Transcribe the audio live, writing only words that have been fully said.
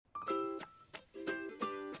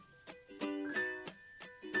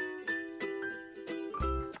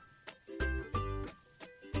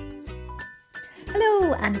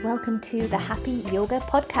Hello and welcome to the Happy Yoga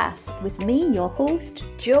Podcast with me, your host,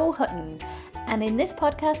 Jo Hutton. And in this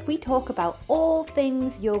podcast, we talk about all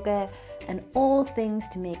things yoga and all things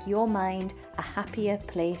to make your mind a happier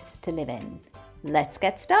place to live in. Let's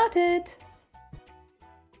get started.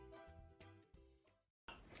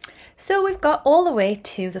 So we've got all the way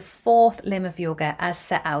to the fourth limb of yoga as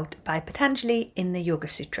set out by Patanjali in the Yoga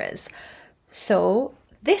Sutras. So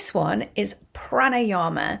this one is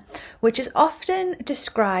Pranayama, which is often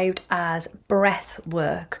described as breath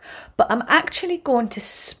work, but I'm actually going to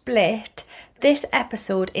split this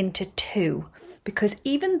episode into two, because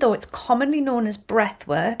even though it's commonly known as breath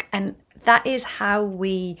work, and that is how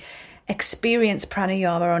we experience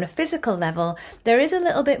pranayama on a physical level, there is a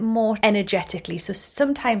little bit more energetically. So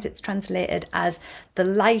sometimes it's translated as the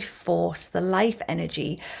life force, the life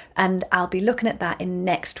energy, and I'll be looking at that in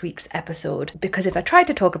next week's episode, because if I tried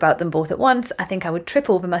to talk about them both at once, I think I would trip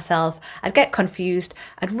over myself, I'd get confused,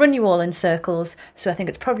 I'd run you all in circles. So I think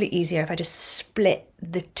it's probably easier if I just split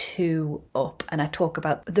the two up and I talk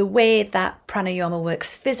about the way that pranayama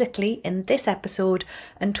works physically in this episode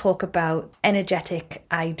and talk about energetic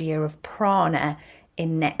idea of prana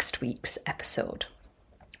in next week's episode.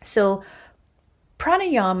 So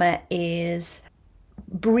pranayama is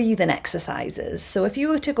breathing exercises. So if you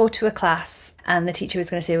were to go to a class and the teacher was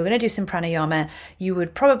going to say, we're going to do some pranayama, you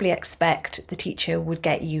would probably expect the teacher would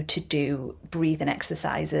get you to do breathing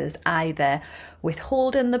exercises, either with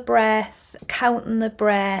holding the breath, counting the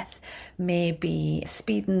breath, maybe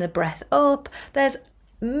speeding the breath up. There's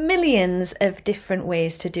millions of different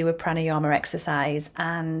ways to do a pranayama exercise,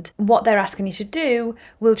 and what they're asking you to do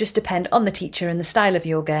will just depend on the teacher and the style of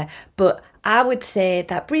yoga. But I would say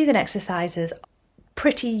that breathing exercises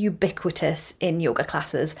pretty ubiquitous in yoga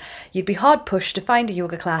classes. You'd be hard pushed to find a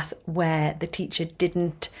yoga class where the teacher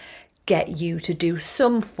didn't get you to do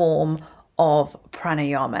some form of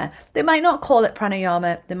pranayama. They might not call it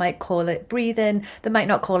pranayama, they might call it breathing, they might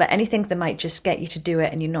not call it anything, they might just get you to do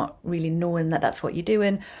it and you're not really knowing that that's what you're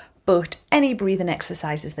doing. But any breathing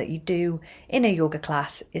exercises that you do in a yoga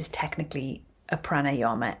class is technically a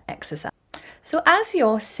pranayama exercise. So as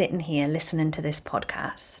you're sitting here listening to this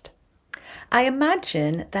podcast, I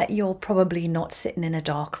imagine that you're probably not sitting in a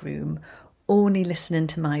dark room only listening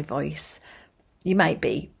to my voice. You might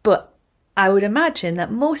be, but I would imagine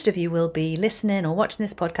that most of you will be listening or watching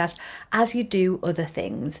this podcast as you do other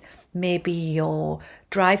things. Maybe you're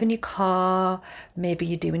driving your car, maybe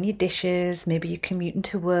you're doing your dishes, maybe you're commuting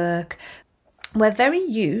to work. We're very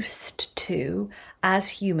used to, as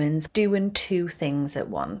humans, doing two things at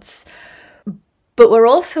once. But we're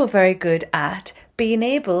also very good at being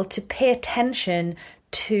able to pay attention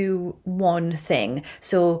to one thing.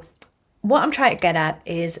 So what I'm trying to get at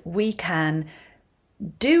is we can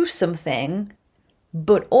do something,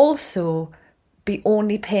 but also be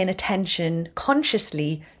only paying attention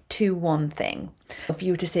consciously to one thing. If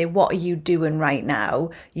you were to say, what are you doing right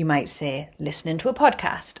now? You might say, listening to a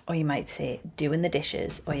podcast, or you might say, doing the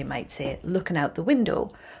dishes, or you might say, looking out the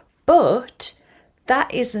window. But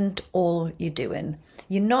that isn't all you're doing.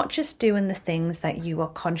 You're not just doing the things that you are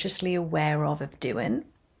consciously aware of doing.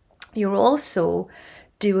 You're also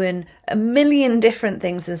doing a million different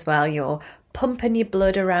things as well. You're pumping your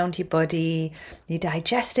blood around your body, you're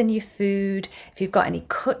digesting your food. If you've got any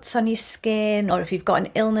cuts on your skin, or if you've got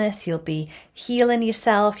an illness, you'll be healing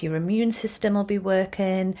yourself, your immune system will be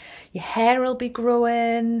working, your hair will be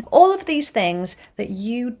growing. All of these things that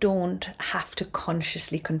you don't have to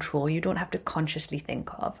consciously control, you don't have to consciously think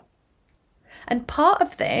of. And part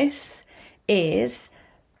of this is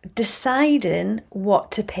deciding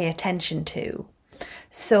what to pay attention to.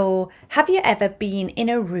 So have you ever been in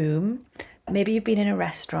a room, maybe you've been in a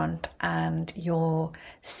restaurant and you're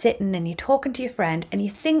sitting and you're talking to your friend and you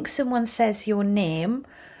think someone says your name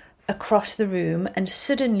across the room and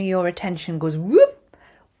suddenly your attention goes whoop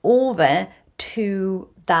over to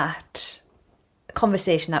that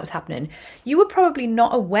conversation that was happening. You were probably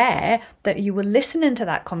not aware that you were listening to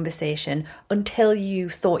that conversation until you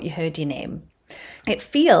thought you heard your name. It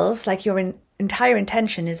feels like your entire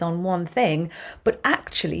intention is on one thing, but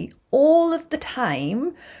actually all of the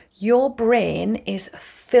time your brain is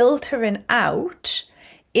filtering out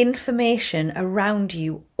information around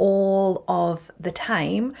you all of the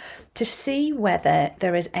time to see whether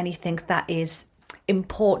there is anything that is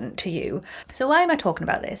important to you. So why am I talking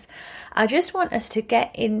about this? I just want us to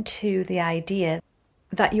get into the idea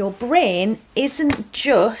that your brain isn't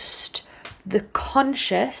just the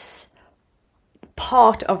conscious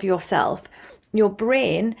part of yourself. Your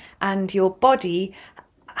brain and your body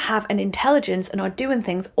have an intelligence and are doing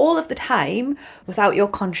things all of the time without your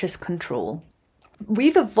conscious control.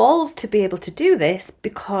 We've evolved to be able to do this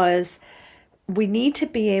because we need to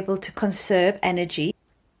be able to conserve energy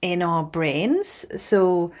in our brains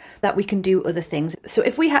so that we can do other things. So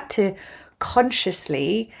if we had to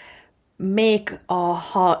consciously make our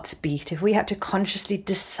hearts beat, if we had to consciously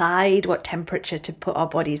decide what temperature to put our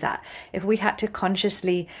bodies at, if we had to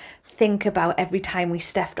consciously think about every time we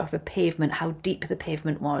stepped off a pavement, how deep the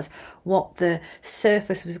pavement was, what the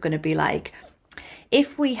surface was going to be like,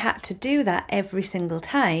 if we had to do that every single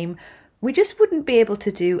time, we just wouldn't be able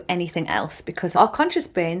to do anything else because our conscious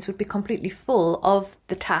brains would be completely full of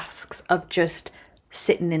the tasks of just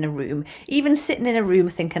sitting in a room. Even sitting in a room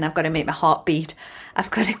thinking, I've got to make my heart beat,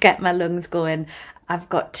 I've got to get my lungs going, I've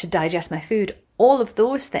got to digest my food. All of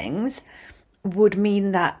those things would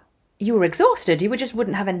mean that you were exhausted. You just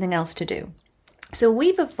wouldn't have anything else to do. So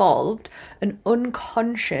we've evolved an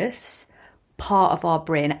unconscious part of our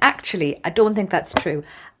brain. Actually, I don't think that's true.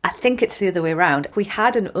 I think it's the other way around. We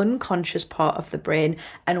had an unconscious part of the brain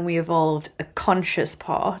and we evolved a conscious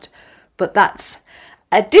part, but that's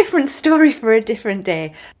a different story for a different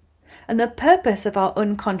day. And the purpose of our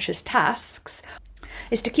unconscious tasks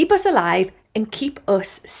is to keep us alive and keep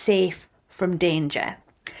us safe from danger.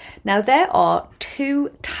 Now, there are two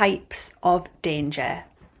types of danger.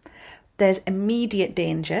 There's immediate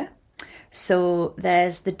danger. So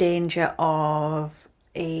there's the danger of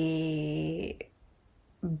a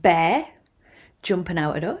bear jumping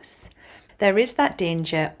out at us. There is that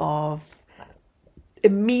danger of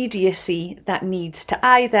immediacy that needs to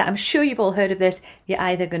either, I'm sure you've all heard of this, you're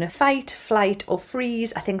either going to fight, flight or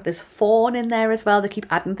freeze. I think there's fawn in there as well. They keep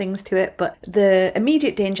adding things to it. But the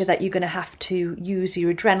immediate danger that you're going to have to use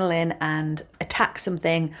your adrenaline and attack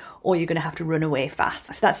something, or you're going to have to run away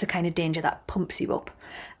fast. So that's the kind of danger that pumps you up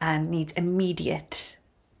and needs immediate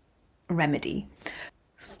remedy.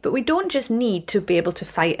 But we don't just need to be able to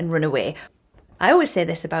fight and run away. I always say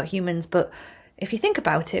this about humans, but if you think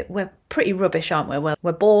about it, we're pretty rubbish, aren't we?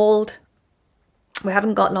 We're bald, we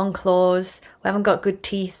haven't got long claws, we haven't got good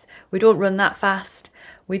teeth, we don't run that fast,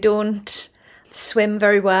 we don't swim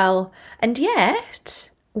very well, and yet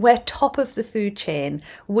we're top of the food chain.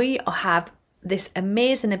 We have this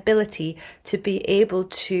amazing ability to be able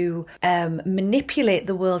to manipulate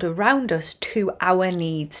the world around us to our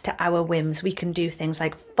needs, to our whims. We can do things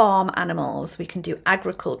like farm animals, we can do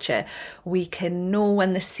agriculture, we can know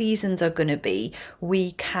when the seasons are going to be,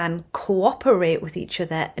 we can cooperate with each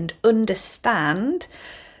other and understand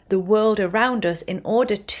the world around us in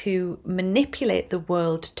order to manipulate the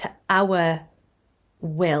world to our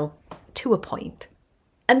will to a point.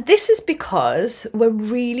 And this is because we're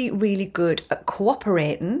really, really good at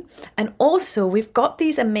cooperating. And also we've got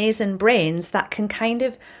these amazing brains that can kind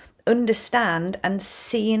of understand and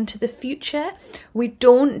see into the future. We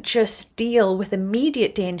don't just deal with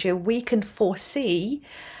immediate danger. We can foresee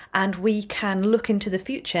and we can look into the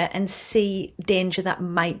future and see danger that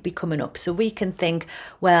might be coming up. So we can think,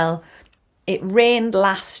 well, it rained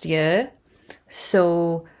last year,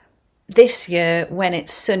 so this year when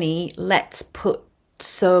it's sunny, let's put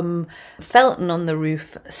some felting on the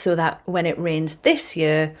roof so that when it rains this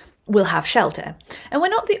year, we'll have shelter. And we're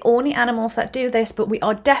not the only animals that do this, but we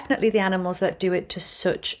are definitely the animals that do it to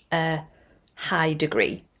such a high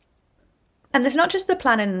degree. And there's not just the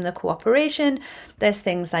planning and the cooperation, there's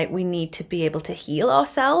things like we need to be able to heal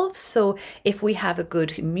ourselves. So if we have a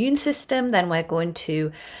good immune system, then we're going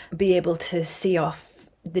to be able to see off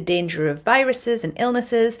the danger of viruses and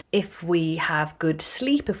illnesses. If we have good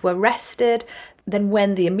sleep, if we're rested, then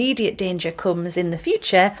when the immediate danger comes in the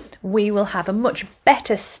future, we will have a much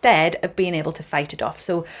better stead of being able to fight it off.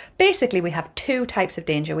 So basically we have two types of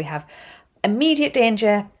danger. We have immediate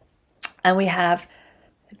danger and we have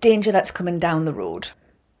danger that's coming down the road.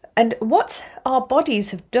 And what our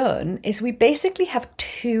bodies have done is we basically have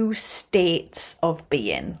two states of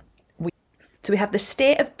being. So we have the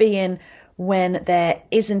state of being when there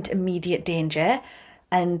isn't immediate danger,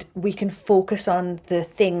 and we can focus on the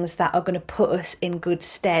things that are going to put us in good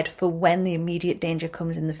stead for when the immediate danger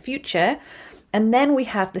comes in the future. And then we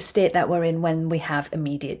have the state that we're in when we have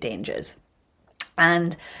immediate dangers.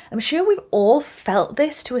 And I'm sure we've all felt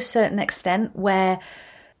this to a certain extent, where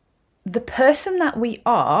the person that we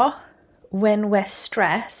are when we're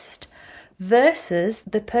stressed versus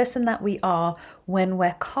the person that we are when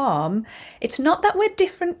we're calm, it's not that we're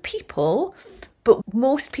different people, but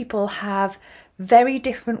most people have very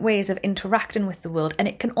different ways of interacting with the world, and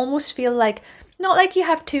it can almost feel like, not like you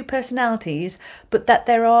have two personalities, but that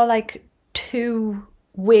there are like two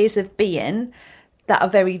ways of being that are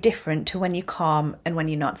very different to when you're calm and when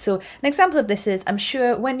you're not. So an example of this is, I'm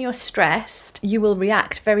sure when you're stressed, you will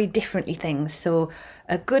react very differently to things. So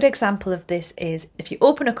a good example of this is if you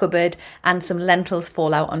open a cupboard and some lentils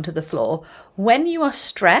fall out onto the floor. When you are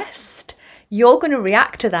stressed, you're going to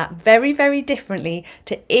react to that very, very differently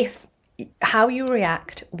to how you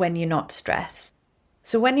react when you're not stressed.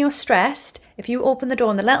 So when you're stressed, if you open the door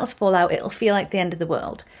and the lentils fall out, it'll feel like the end of the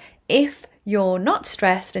world. If you're not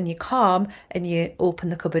stressed and you're calm and you open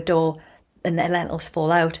the cupboard door and the lentils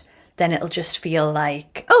fall out, then it'll just feel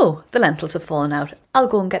like, oh, the lentils have fallen out. I'll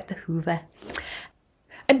go and get the Hoover.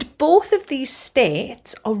 And both of these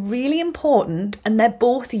states are really important, and they're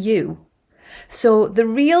both you. So the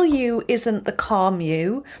real you isn't the calm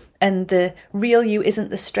you, and the real you isn't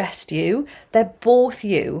the stressed you. They're both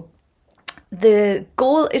you. The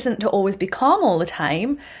goal isn't to always be calm all the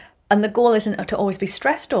time, and the goal isn't to always be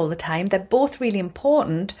stressed all the time. They're both really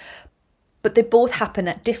important, but they both happen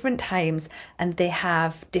at different times and they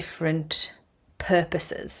have different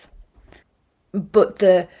purposes. But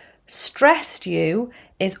the stressed you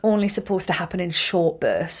is only supposed to happen in short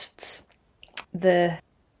bursts. The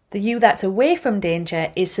you that's away from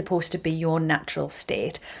danger is supposed to be your natural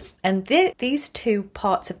state. And these two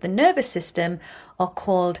parts of the nervous system are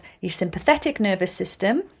called your sympathetic nervous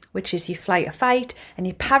system, which is your flight or fight, and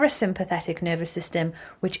your parasympathetic nervous system,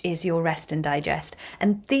 which is your rest and digest.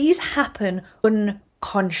 And these happen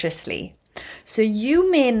unconsciously. So you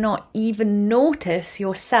may not even notice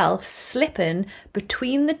yourself slipping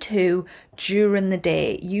between the two during the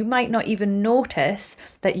day. You might not even notice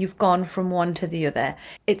that you've gone from one to the other.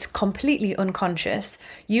 It's completely unconscious.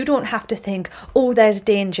 You don't have to think, oh, there's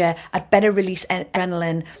danger, I'd better release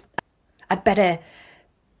adrenaline, I'd better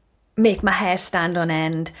make my hair stand on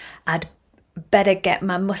end, I'd better get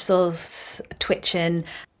my muscles twitching,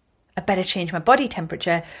 I'd better change my body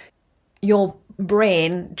temperature. Your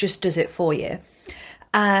brain just does it for you.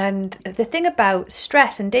 And the thing about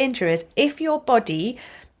stress and danger is, if your body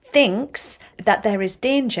thinks that there is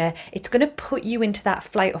danger, it's going to put you into that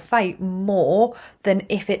flight or fight more than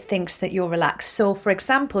if it thinks that you're relaxed. So for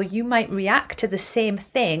example, you might react to the same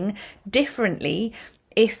thing differently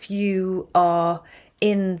if you are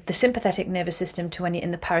in the sympathetic nervous system to when you're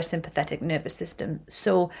in the parasympathetic nervous system.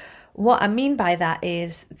 So what I mean by that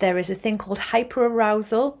is, there is a thing called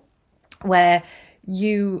hyperarousal, where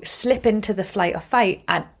you slip into the flight or fight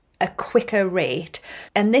at a quicker rate.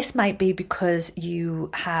 And this might be because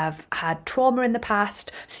you have had trauma in the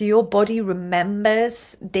past, so your body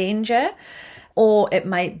remembers danger. Or it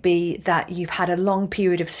might be that you've had a long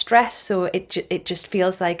period of stress, so it just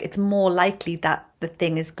feels like it's more likely that the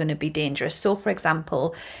thing is going to be dangerous. So for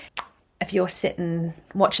example, if you're sitting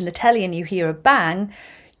watching the telly and you hear a bang,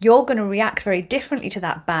 you're going to react very differently to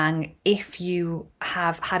that bang if you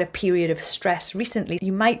have had a period of stress recently.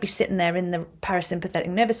 You might be sitting there in the parasympathetic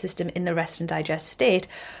nervous system in the rest and digest state,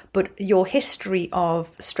 but your history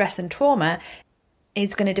of stress and trauma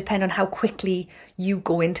is going to depend on how quickly you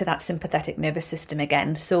go into that sympathetic nervous system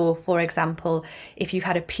again. So for example, if you've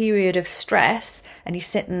had a period of stress and you're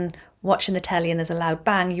sitting watching the telly and there's a loud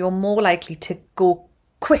bang, you're more likely to go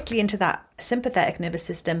quickly into that sympathetic nervous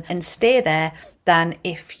system and stay there than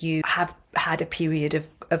if you have had a period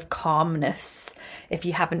of calmness, if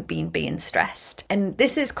you haven't been being stressed. And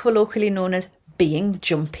this is colloquially known as being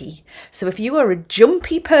jumpy. So if you are a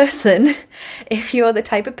jumpy person, if you're the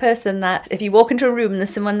type of person that if you walk into a room and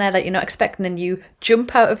there's someone there that you're not expecting and you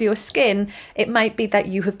jump out of your skin, it might be that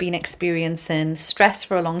you have been experiencing stress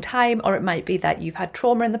for a long time, or it might be that you've had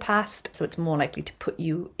trauma in the past, so it's more likely to put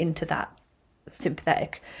you into that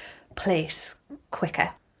sympathetic place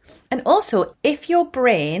quicker. And also, if your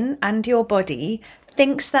brain and your body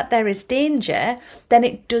thinks that there is danger, then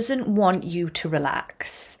it doesn't want you to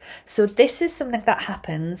relax. So this is something that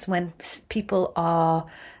happens when people are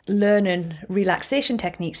learning relaxation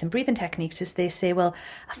techniques and breathing techniques, is they say, well,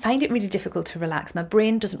 I find it really difficult to relax. My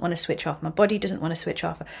brain doesn't want to switch off. My body doesn't want to switch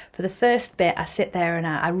off. For the first bit, I sit there and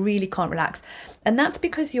I really can't relax. And that's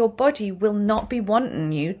because your body will not be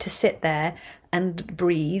wanting you to sit there and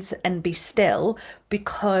breathe and be still,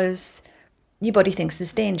 because your body thinks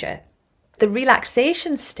there's danger. The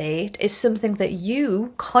relaxation state is something that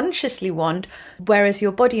you consciously want, whereas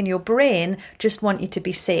your body and your brain just want you to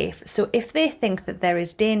be safe. So if they think that there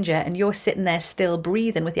is danger and you're sitting there still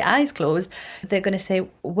breathing with your eyes closed, they're going to say,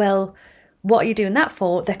 well, what are you doing that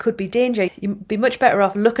for? There could be danger. You'd be much better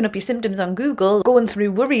off looking up your symptoms on Google, going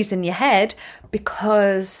through worries in your head,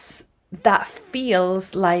 because that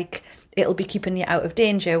feels like it'll be keeping you out of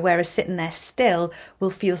danger, whereas sitting there still will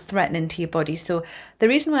feel threatening to your body. So the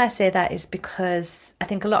reason why I say that is because I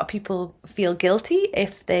think a lot of people feel guilty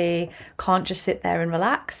if they can't just sit there and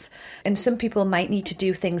relax. And some people might need to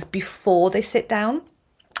do things before they sit down.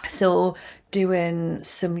 So doing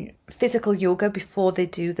some physical yoga before they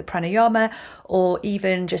do the pranayama, or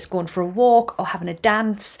even just going for a walk or having a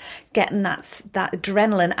dance, getting that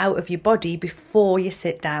adrenaline out of your body before you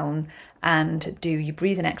sit down and do your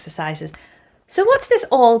breathing exercises. So what's this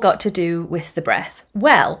all got to do with the breath?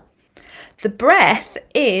 Well, the breath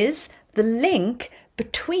is the link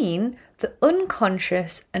between the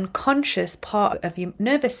unconscious and conscious part of your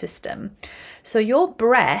nervous system. So your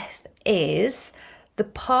breath is the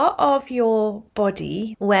part of your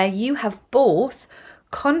body where you have both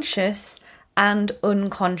conscious and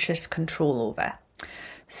unconscious control over.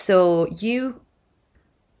 So you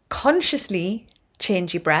consciously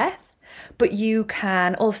change your breath, but you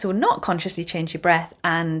can also not consciously change your breath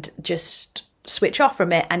and just switch off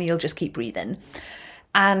from it, and you'll just keep breathing.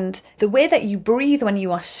 And the way that you breathe when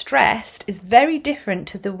you are stressed is very different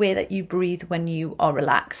to the way that you breathe when you are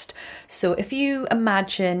relaxed. So if you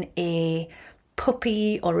imagine a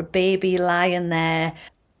puppy or a baby lying there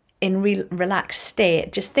in relaxed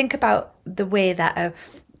state, just think about the way that a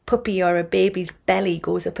puppy or a baby's belly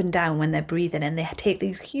goes up and down when they're breathing, and they take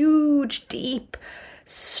these huge, deep,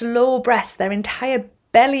 slow breaths. Their entire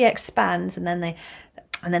belly expands, and then they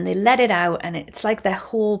let it out, and it's like their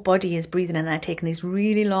whole body is breathing, and they're taking these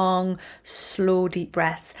really long, slow, deep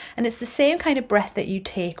breaths. And it's the same kind of breath that you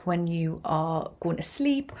take when you are going to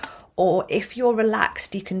sleep, or if you're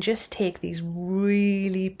relaxed, you can just take these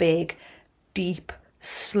really big, deep,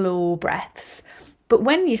 slow breaths. But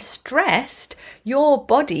when you're stressed, your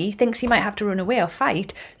body thinks you might have to run away or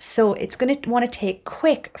fight, so it's going to want to take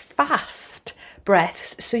quick, fast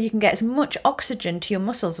breaths so you can get as much oxygen to your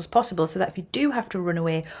muscles as possible, so that if you do have to run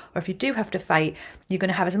away or if you do have to fight, you're going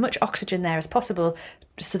to have as much oxygen there as possible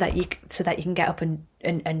so that you can get up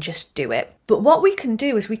and just do it. But what we can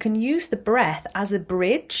do is we can use the breath as a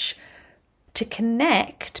bridge to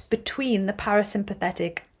connect between the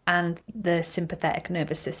parasympathetic and the sympathetic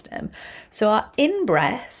nervous system. So our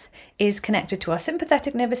in-breath is connected to our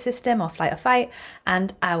sympathetic nervous system, or flight or fight,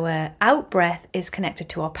 and our out-breath is connected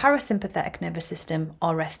to our parasympathetic nervous system,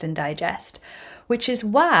 or rest and digest. Which is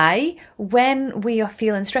why when we are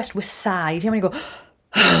feeling stressed, we sigh. You know, when you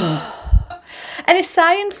go, and a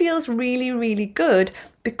sighing feels really, really good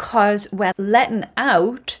because we're letting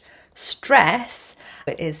out stress.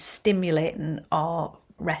 It is stimulating our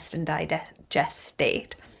rest and digest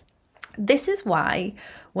state. This is why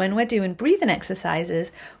when we're doing breathing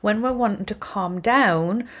exercises, when we're wanting to calm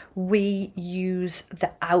down, we use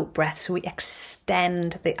the out breath. So we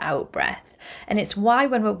extend the out breath. And it's why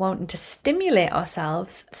when we're wanting to stimulate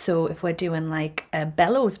ourselves, so if we're doing like a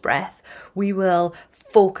bellows breath, we will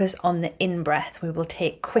focus on the in breath. We will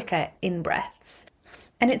take quicker in breaths.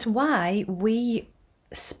 And it's why we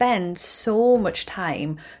spend so much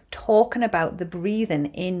time talking about the breathing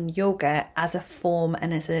in yoga as a form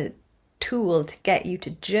and as a tool to get you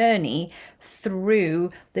to journey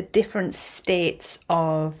through the different states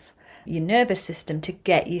of your nervous system to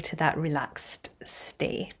get you to that relaxed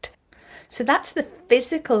state. So that's the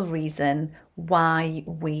physical reason why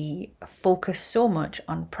we focus so much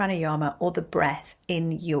on pranayama, or the breath,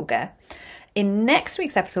 in yoga. In next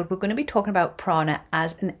week's episode, we're going to be talking about prana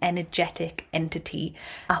as an energetic entity.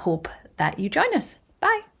 I hope that you join us.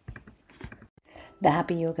 Bye. The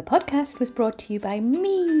Happy Yoga Podcast was brought to you by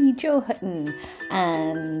me, Jo Hutton.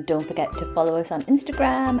 And don't forget to follow us on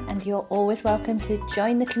Instagram, and you're always welcome to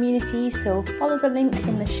join the community. So follow the link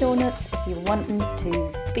in the show notes if you're wanting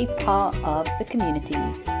to be part of the community.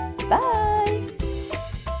 Bye.